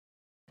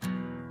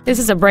This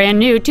is a brand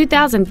new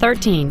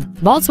 2013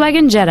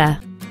 Volkswagen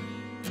Jetta.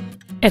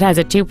 It has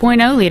a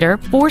 2.0-liter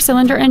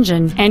four-cylinder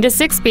engine and a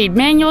 6-speed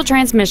manual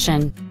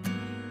transmission.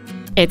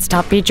 Its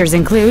top features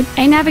include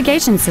a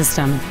navigation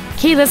system,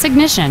 keyless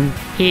ignition,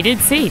 heated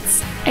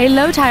seats, a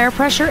low tire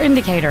pressure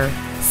indicator,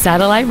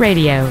 satellite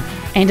radio,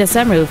 and a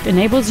sunroof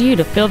enables you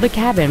to fill the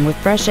cabin with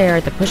fresh air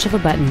at the push of a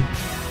button.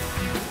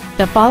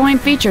 The following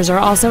features are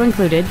also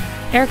included: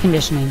 air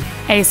conditioning,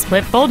 a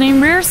split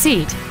folding rear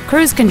seat,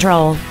 cruise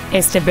control,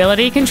 a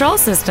stability control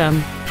system,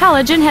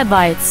 halogen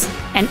headlights,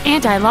 an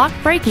anti-lock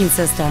braking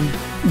system,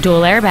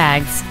 dual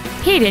airbags,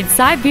 heated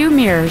side view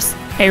mirrors,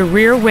 a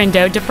rear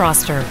window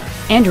defroster,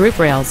 and roof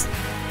rails.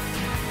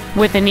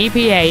 With an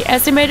EPA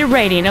estimated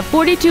rating of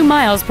 42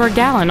 miles per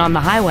gallon on the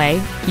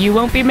highway, you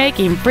won't be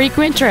making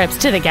frequent trips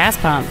to the gas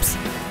pumps.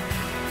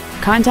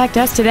 Contact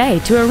us today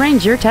to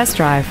arrange your test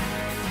drive.